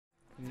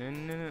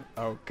No.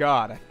 Oh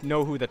God, I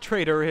know who the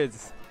traitor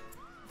is.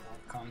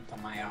 Come to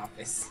my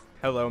office.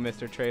 Hello,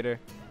 Mr. Traitor.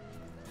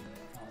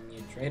 Call me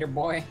a traitor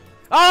boy.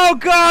 Oh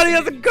God, he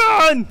has a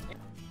gun!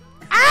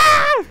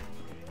 Ah!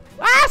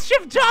 Ah!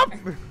 Shift jump!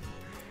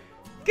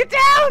 Get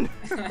down!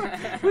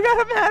 We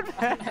got a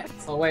madman.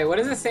 So wait, what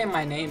does it say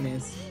my name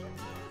is?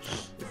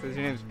 It says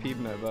your name's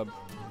Peabnutbub.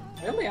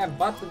 Really? I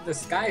bought the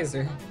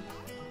disguiser.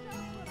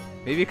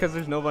 Maybe because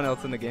there's no one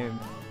else in the game.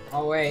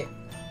 Oh wait.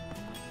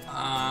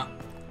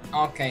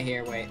 Okay,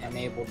 here, wait.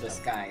 Enable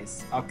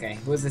disguise. Okay,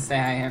 who does it say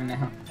I am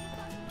now?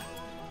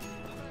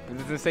 It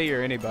doesn't say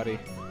you're anybody.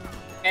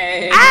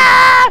 Hey!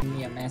 Ah! Give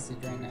me a message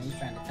right now. You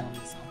trying to tell me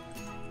something?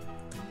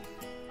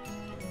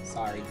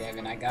 Sorry,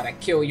 Devin. I gotta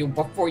kill you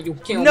before you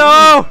kill me.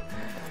 No!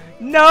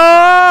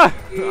 No!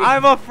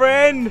 I'm a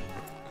friend!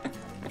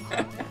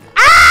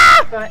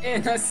 Ah! The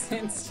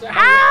innocent child.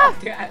 Ah! Oh,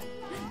 God.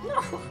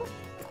 No.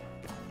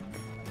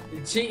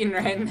 You're cheating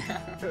right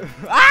now.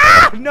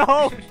 Ah!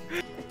 No!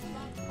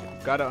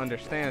 Gotta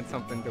understand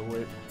something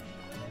to it.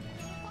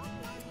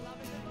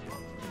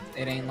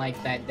 It ain't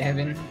like that,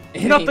 Devin.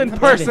 It Nothing ain't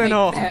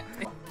personal. Like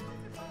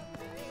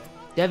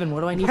Devin,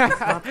 what do I need to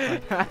stop? We're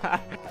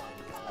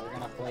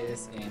gonna play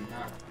this game,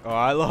 huh? Oh,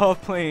 I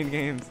love playing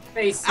games.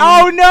 Face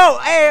Oh no!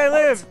 Hey, I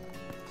live!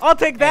 I'll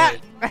take that!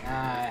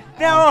 Hey,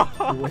 No!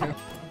 I'll-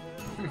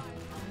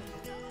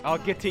 I'll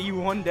get to you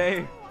one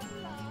day.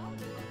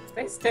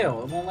 Stay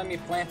still. It won't let me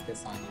plant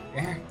this on you.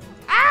 Here.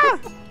 Ah!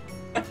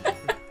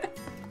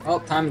 Well,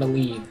 time to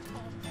leave.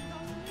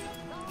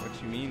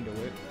 What you mean to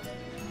it?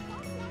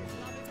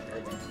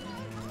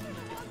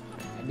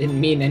 I didn't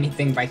mean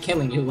anything by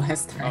killing you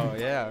last time. Oh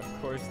yeah,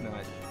 of course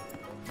not.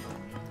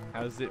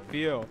 How does it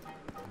feel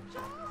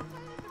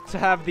to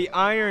have the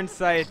iron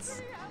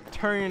sights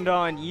turned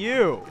on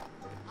you?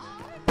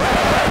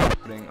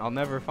 I'll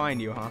never find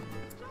you, huh?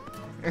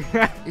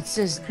 It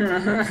says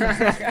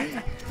Can't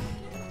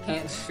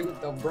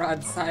shoot the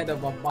broadside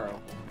of a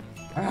barrel.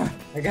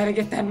 I gotta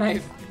get that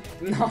knife.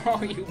 No,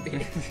 you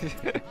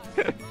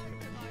bitch.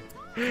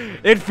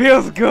 It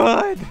feels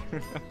good.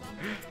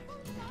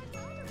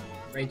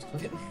 Rage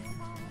quit.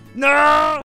 No!